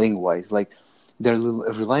Messi on playing wise. Like, they're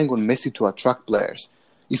relying on Messi to attract players.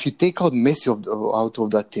 If you take out Messi out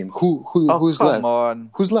of that team, who's left?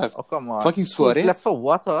 Who's left? Oh, come on. Fucking Suarez. Who's left for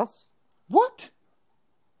what, us? What?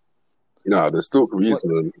 Nah, there's still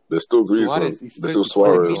Griezmann. There's still Griezmann. There's still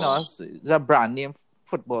Suarez. They're brand name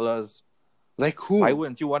footballers. Like who? Why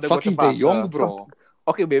wouldn't you want to fucking go to De Jong, bro?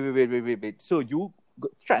 Okay, wait. So you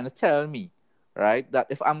trying to tell me, right, that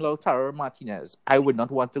if I'm Lautaro Martinez, I would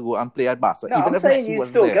not want to go and play at Barca, no, even I'm if saying Messi you'd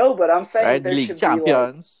wasn't still there, go, but I'm saying right? there League should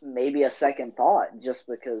champions. be, like, maybe a second thought, just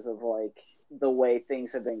because of, like, the way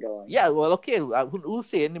things have been going. Yeah, well, okay. Who's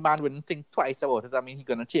saying the man wouldn't think twice about it? I mean, he's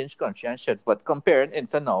gonna change country and shit. But comparing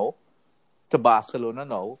Inter now to Barcelona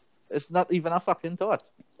now, it's not even a fucking thought.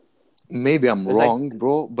 Maybe I'm wrong, like,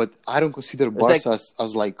 bro, but I don't consider Barca like,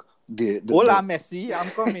 as like the hola, Messi, I'm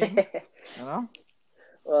coming. You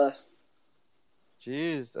know?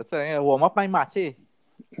 Jeez, I tell you, warm up my mate.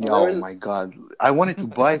 Oh my god. I wanted to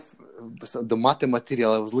buy the mate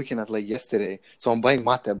material I was looking at like yesterday. So I'm buying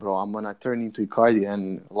mate, bro. I'm gonna turn into Icardi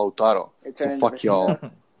and Lautaro. So fuck y'all.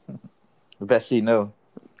 Vecino.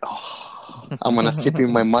 Oh, I'm gonna sip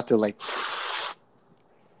in my mate like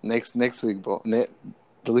next week, bro.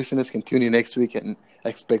 The listeners can tune in next week and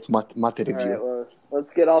expect Mate All review. right, well,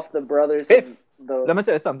 let's get off the brothers. If- and the Let me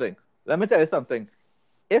tell you something.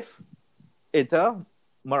 If Inter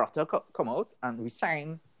Morata come out and we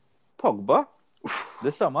sign Pogba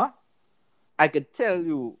this summer, I could tell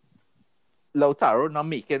you Lautaro not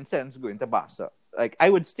making sense going to Barca. Like, I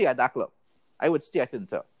would stay at that club. I would stay at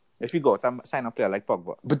Inter if you go to sign a player like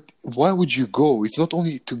Pogba. But why would you go? It's not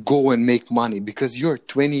only to go and make money because you're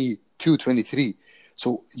 22, 23.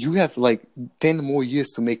 So you have like 10 more years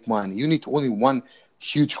to make money. You need only one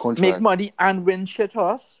huge contract. Make money and win shit,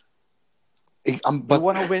 horse. You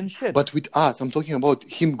want to win shit. But with us, I'm talking about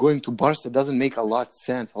him going to Barca doesn't make a lot of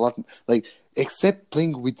sense. Like, except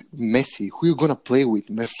playing with Messi, who you gonna play with?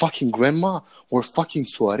 My fucking grandma or fucking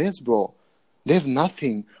Suarez, bro? They have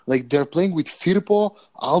nothing. Like, they're playing with Firpo,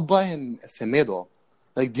 Alba, and Semedo.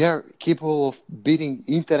 Like, they're capable of beating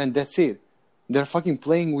Inter, and that's it. They're fucking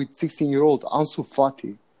playing with 16-year-old Ansu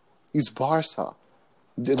Fati. It's Barca.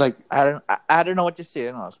 Like, I don't know what you're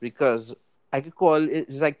saying, horse, because I could call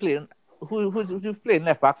it's like playing. Who's playing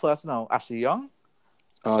left back for us now? Ashley Young?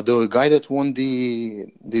 the guy that won the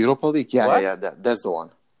Europa League. What? Yeah, that's the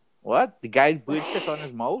one. What? The guy breathed shit on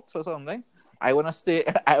his mouth or something? I wanna stay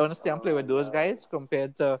and play with those guys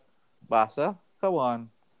compared to Barca. Come on.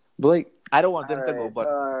 But like, I don't want them to go, but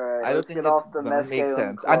all right, I don't let's think get it's off the gonna make Mescaline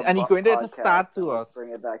sense. Club And he's going there to podcast start and to let's us.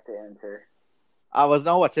 bring it back to Inter. I was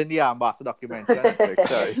now watching the Barca documentary on Netflix.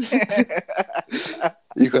 Sorry.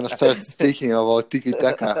 you're gonna start speaking about Tiki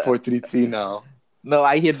Taka 4-3-3 now. No,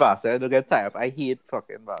 I hate Barca. Don't get tired. I hate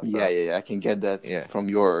fucking Barca. Yeah, I can get that Yeah. from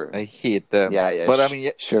your. I hate them. Yeah. But I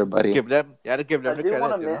mean, sure, buddy. you had to give them the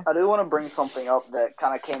credit. You know? I do want to bring something up that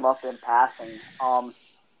kind of came up in passing.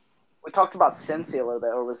 We talked about Cincy a little bit,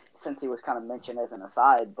 or Cincy was kind of mentioned as an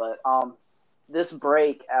aside, but this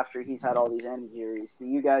break after he's had all these injuries, do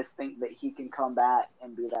you guys think that he can come back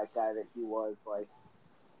and be that guy that he was like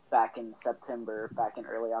back in September, back in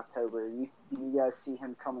early October? Do you guys see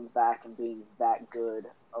him coming back and being that good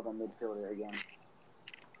of a midfielder again?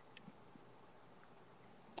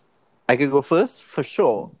 I could go first, for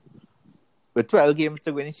sure. With 12 games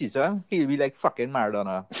to win the season, he'll be like fucking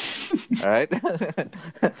Maradona. Alright?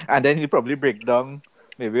 And then he'll probably break down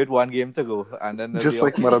maybe with 1 game to go. And then Just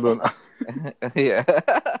like Maradona. Yeah.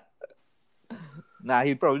 Nah,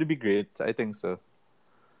 he'll probably be great. I think so.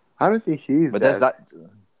 I don't think he is. But there's that.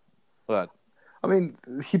 What? I mean,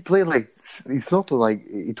 he played like it's not like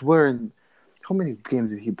it weren't. How many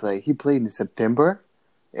games did he play? He played in September,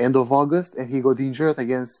 end of August, and he got injured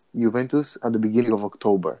against Juventus at the beginning of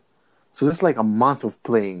October. So that's like a month of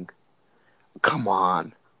playing. Come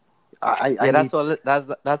on, That's all.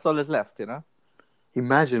 That's all is left, you know.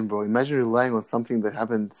 Imagine, bro. Imagine relying on something that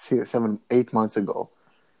happened 7-8 months ago.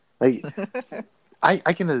 Like,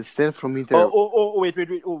 I can understand from Inter.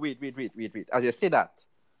 Wait. As you say that,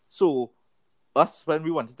 so us when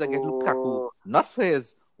we wanted to get Lukaku, not for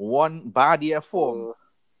his one bad year form,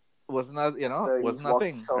 was not, you know, So was you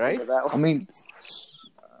nothing, walked yourself right? into that I one. mean,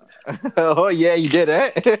 Oh yeah, he did,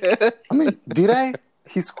 eh? did I?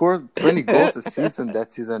 He scored 20 goals a season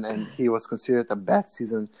that season, and he was considered a bad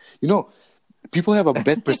season. You know, people have a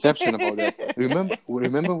bad perception about that.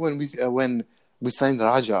 Remember when we signed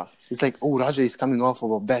Raja? It's like, oh, Raja is coming off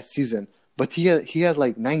of a bad season, but he had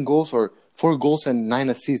like 9 goals or 4 goals and 9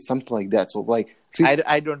 assists, something like that. So like,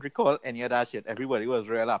 I don't recall any of that shit. Everybody was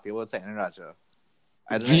real happy about signing Raja.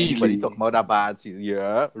 I don't know anybody talking about a bad season.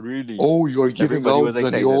 Yeah, really. Oh, you're giving Everybody out was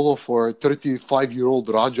excited. Zaniolo for 35-year-old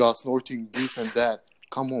Raja snorting this and that.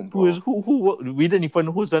 Come on, bro. Who? We didn't even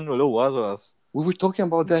know who Zaniolo was. We were talking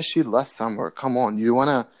about that shit last summer. Come on,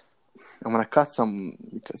 I'm gonna cut some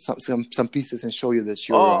pieces and show you that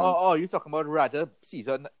you're wrong. You talking about Raja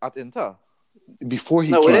season at Inter? Before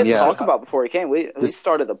he No, we came, didn't yeah. talk about before he came. We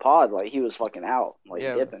started the pod like he was fucking out, like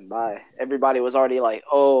Yeah. dipping by. Everybody was already like,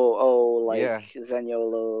 like Yeah.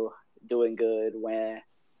 Zaniolo doing good. When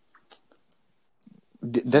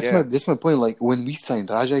That's my point. Like when we signed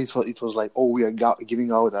Raja, it was like, oh, we are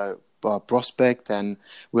giving out a prospect and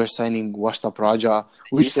we're signing washed up Raja,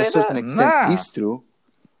 which to a say certain that? extent Nah. is true.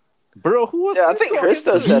 Bro, who was? yeah, I think talking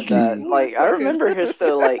Hristo to? said that. Really? Like I remember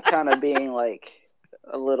Hristo like kind of being like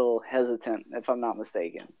a little hesitant, if I'm not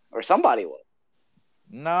mistaken, or somebody was.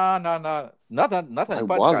 No, not on the I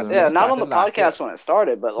podcast. wasn't. Yeah, It not on the started last podcast year. when it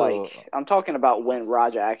started, but So- like I'm talking about when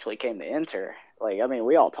Raja actually came to Inter. Like I mean,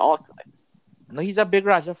 we all talked. Like, No, he's a big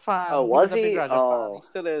Raja fan. Oh, was a big he? Raja Oh, fan. He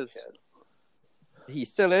still is. shit. He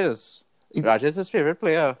still is. It- Raja is his favorite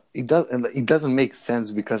player. It doesn't make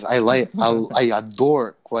sense because I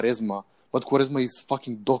adore Quaresma, but Quaresma is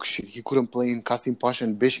fucking dog shit. He couldn't play in Kasim Pasha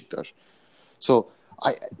and Besiktas. So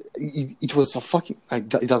it was a fucking.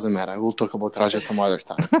 It doesn't matter. We'll talk about Raja some other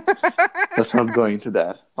time. Let's not go into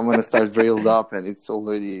that. I'm gonna start railed up, and it's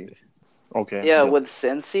already okay. Yeah, with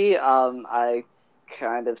Cincy, I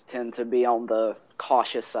kind of tend to be on the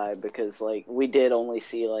cautious side because like we did only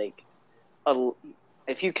see like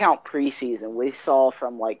if you count preseason, we saw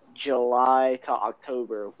from like July to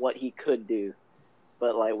October what he could do,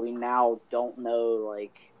 but like we now don't know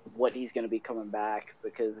like what he's going to be coming back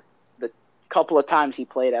because the couple of times he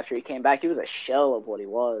played after he came back, he was a shell of what he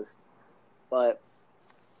was. But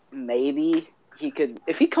maybe he could,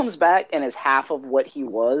 if he comes back and is half of what he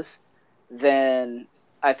was, then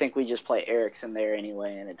I think we just play Eriksen there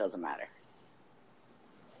anyway, and it doesn't matter.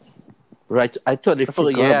 Right, I totally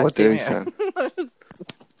forgot about Eriksen.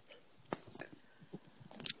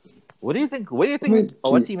 What do you think? What do you think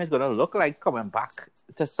our team is going to look like coming back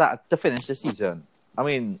to finish the season? I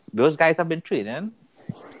mean, those guys have been training.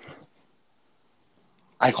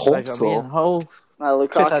 I hope so. I mean, how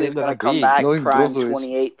Lukaku is going to come back Knowing prime Brozovic.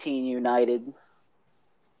 2018 United.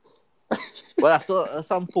 Well, I saw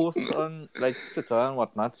some posts on like Twitter and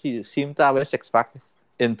whatnot. He seemed to have a six-pack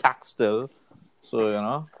intact still. So, you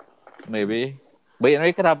know, maybe. But, you know,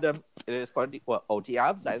 you could have them, it's called outie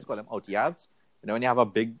abs. I just call them outie abs. You know, when you have a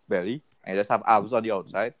big belly and you just have abs on the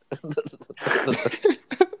outside.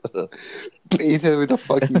 Painted with a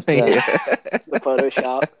fucking The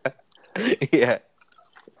Photoshop. Yeah.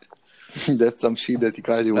 That's some shit that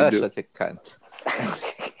Icardi would That's do. such a cunt.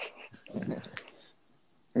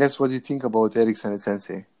 Guess what do you think about Eriksen and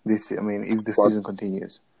Sensei this year? I mean, if the season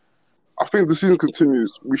continues. I think the season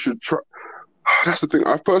continues. We should try. That's the thing.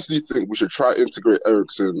 I personally think we should try to integrate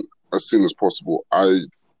Eriksen as soon as possible. I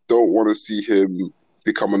don't want to see him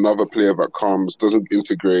become another player that comes, doesn't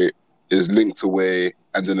integrate, is linked away,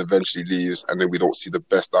 and then eventually leaves, and then we don't see the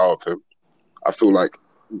best out of him. I feel like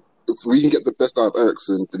if we can get the best out of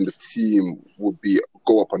Eriksen, then the team would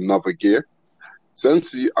go up another gear.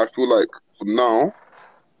 Sensi, I feel like for now,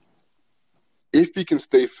 if he can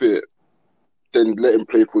stay fit, then let him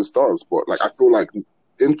play for his starting spot. Like I feel like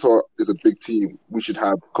Inter is a big team. We should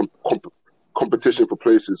have competition for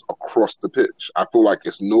places across the pitch. I feel like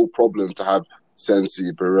it's no problem to have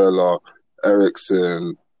Sensi, Barella,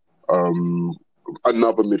 Eriksen,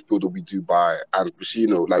 another midfielder we do buy, and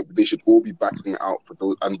Fushino. Like they should all be battling it out for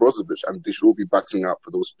those, and Brozovic, and they should all be battling out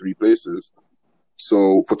for those three places.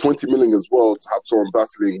 So for 20 million as well to have someone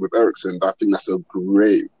battling with Eriksen, I think that's a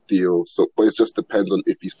great deal. So, but it just depends on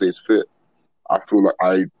if he stays fit. I feel like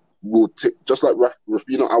I will take, just like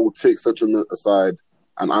Rafinha, I will take sentiment aside,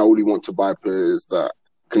 and I only want to buy players that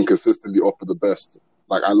can consistently offer the best.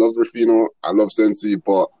 Like I love Rafinha, I love Sensi,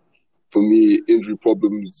 but for me, injury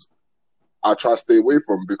problems, I try to stay away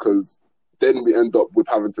from because then we end up with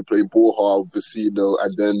having to play Borja, Vecino,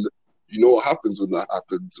 and then you know what happens when that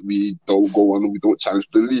happens. We don't go on, we don't challenge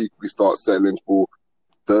the league. We start settling for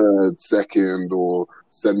third, second, or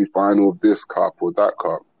semi-final of this cup or that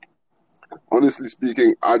cup. Honestly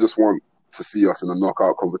speaking, I just want to see us in a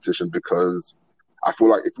knockout competition because I feel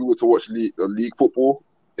like if we were to watch league football,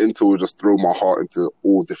 Inter will just throw my heart into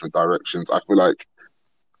all different directions. I feel like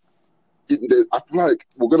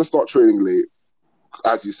we're going to start training late,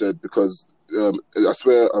 as you said, because I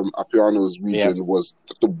swear Appiano's region was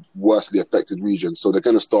the worstly affected region. So they're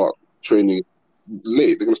going to start training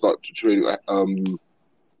late. They're going to start training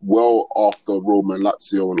well after Roma and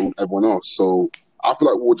Lazio and everyone else. So I feel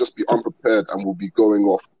like we'll just be unprepared and we'll be going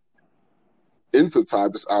off into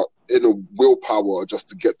time just out in a willpower just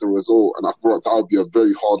to get the result. And I feel like that would be a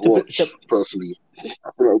very hard watch, personally.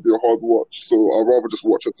 I feel that would be a hard watch. So I'd rather just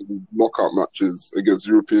watch it to knockout matches against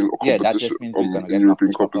European competition. That just means we're going to get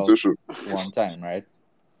European competition. One time, right?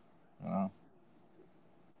 No.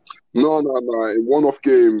 In one-off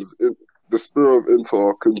games, the spirit of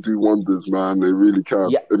Inter can do wonders, man. They really can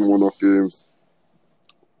in one-off games.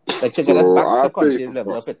 Like to get us back to Conte's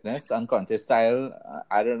level of fitness and Conte's style,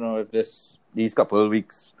 I don't know if these couple of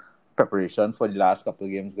weeks preparation for the last couple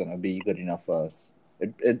of games is going to be good enough for us.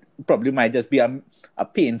 It probably might just be a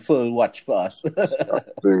painful watch for us. That's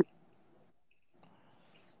the thing.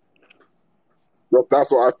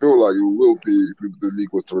 That's what I feel like it will be if the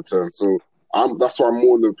league was to return. So that's why I'm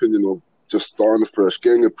more in the opinion of just starting fresh,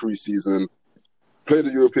 getting a pre-season, play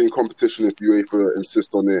the European competition if UEFA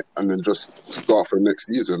insist on it, and then just start for next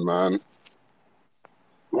season, man.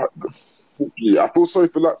 I feel sorry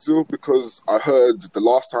for Lazio because I heard the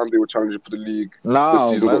last time they were challenging for the league, the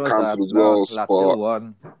season got cancelled as well. But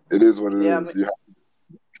won. It is what it is.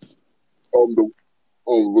 But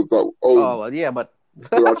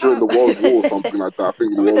during the World War or something like that. I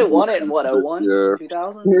think they won it in what, 01? Yeah.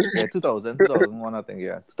 2000? Yeah, 2001, I think.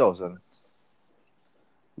 Yeah, 2000.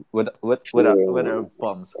 with a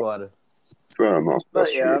bomb squad. Fair enough. But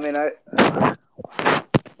That's yeah, true. I mean,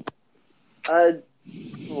 I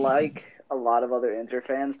like a lot of other Inter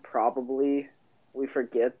fans. Probably we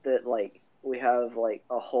forget that like we have like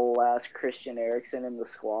a whole ass Christian Eriksen in the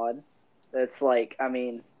squad. That's like, I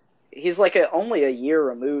mean, he's like only a year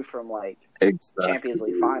removed from like Champions League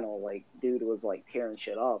Exactly. final. Like, dude was like tearing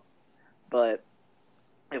shit up. But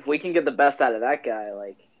if we can get the best out of that guy,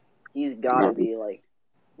 like he's got to be like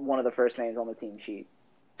one of the first names on the team sheet.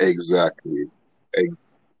 Exactly.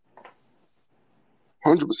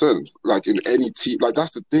 100%. Like in any team, like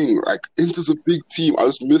that's the thing. Like Inter's a big team. I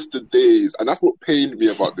just miss the days, and that's what pained me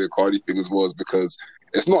about the Icardi thing as well, is because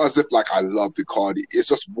it's not as if like I loved Icardi. It's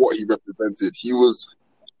just what he represented. He was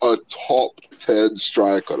a top 10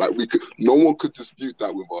 striker. Like no one could dispute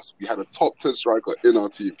that with us. We had a top 10 striker in our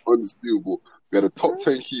team, undisputable. We had a top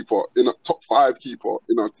 10 keeper top 5 keeper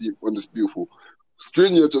in our team, undisputable.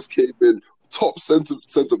 Skriniar just came in, top centre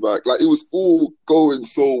back. Like it was all going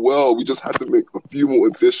so well. We just had to make a few more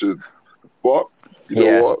additions. But you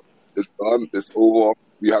know what? It's done. It's over.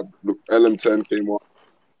 We have LM10 came up.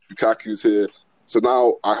 Lukaku's here. So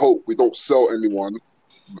now I hope we don't sell anyone.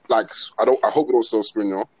 Like I hope we don't sell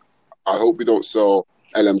Skriniar. I hope we don't sell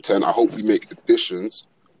LM10. I hope we make additions.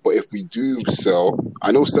 But if we do sell,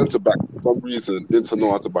 I know centre back for some reason Inter know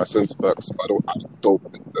how to buy centre backs. I don't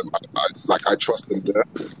think them. I trust them there.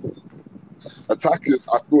 Attackers,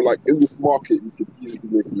 I feel like in this market you could easily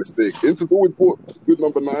make a mistake. Inter's always bought good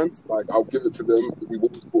number 9s. Like I'll give it to them. We've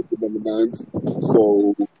always bought good number 9s.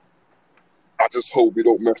 So I just hope we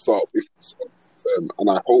don't mess up if we sell them. And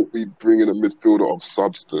I hope we bring in a midfielder of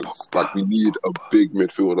substance. Like we need a big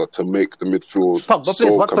midfielder to make the midfield Pogba so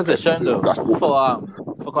plays what competitive. position though That's what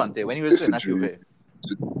for Conte when he was playing at Juve?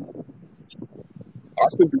 I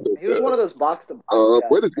think He was one of those box to box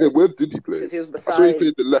guys. where did he play? Because he was I saw he beside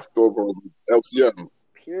played the left of LCM.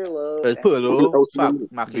 Pirlo. There's Was it Pirlo, LCM?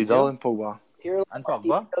 Vidal Marquinhos, and Pogba. Pirlo and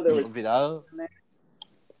Pogba. There was Vidal.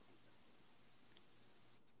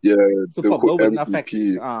 Yeah, So they Pogba put wouldn't affect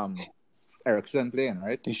MVP. Eriksen playing,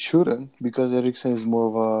 right? It shouldn't, because Eriksen is more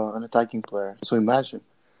of an attacking player. So imagine.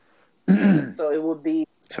 so it would be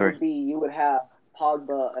Sorry. you would have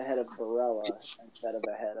Pogba ahead of Barella instead of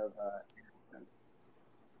ahead of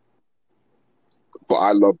But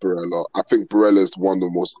I love Barella. I think Barella is one of the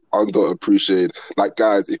most underappreciated. Like,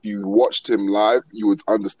 guys, if you watched him live, you would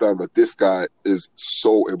understand that this guy is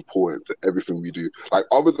so important to everything we do. Like,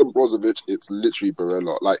 other than Brozovic, it's literally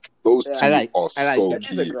Barella. Like, those Yeah. two I like so him.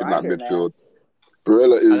 He's a key in that grinder, midfield.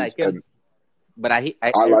 Barella is, I like him. and But I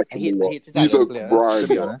I like him a lot. hate He's a Italian players, to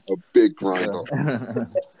be grinder, honest. a big grinder.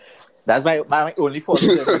 That's my only fault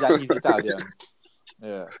with him is that he's Italian.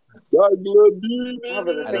 Yeah. No, but the I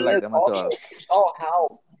don't thing like is, them at all. also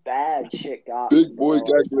how bad shit got. Big from boy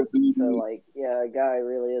Barella. Gagliardini. So like, yeah, a guy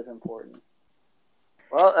really is important.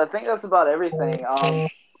 Well, I think that's about everything. It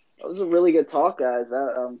was a really good talk, guys.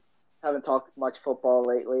 Haven't talked much football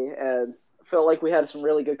lately, and I felt like we had some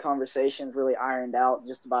really good conversations, really ironed out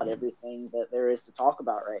just about everything that there is to talk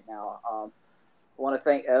about right now. I want to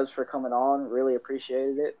thank Evs for coming on. Really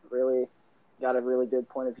appreciated it. Really got a really good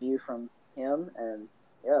point of view from him, and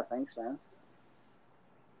yeah, thanks, man.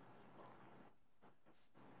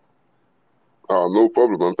 No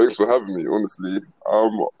problem, man. Thanks for having me, honestly. I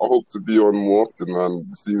hope to be on more often, man.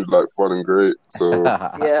 It seems like fun and great. So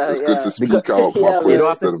Yeah, it's yeah. good to speak out my Yeah, points You don't have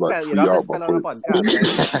instead to of like spell. You tweet don't have out to my spell on a points.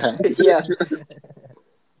 podcast. Right? Yeah.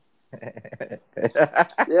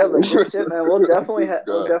 Yeah, but good shit, man.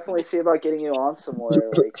 We'll definitely see about getting you on somewhere.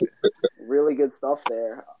 Like, really good stuff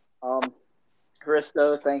there.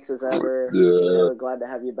 Christo, thanks as ever. Yeah. Really glad to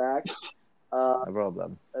have you back. No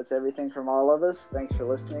problem. That's everything from all of us. Thanks for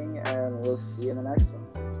listening, and we'll see you in the next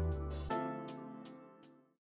one.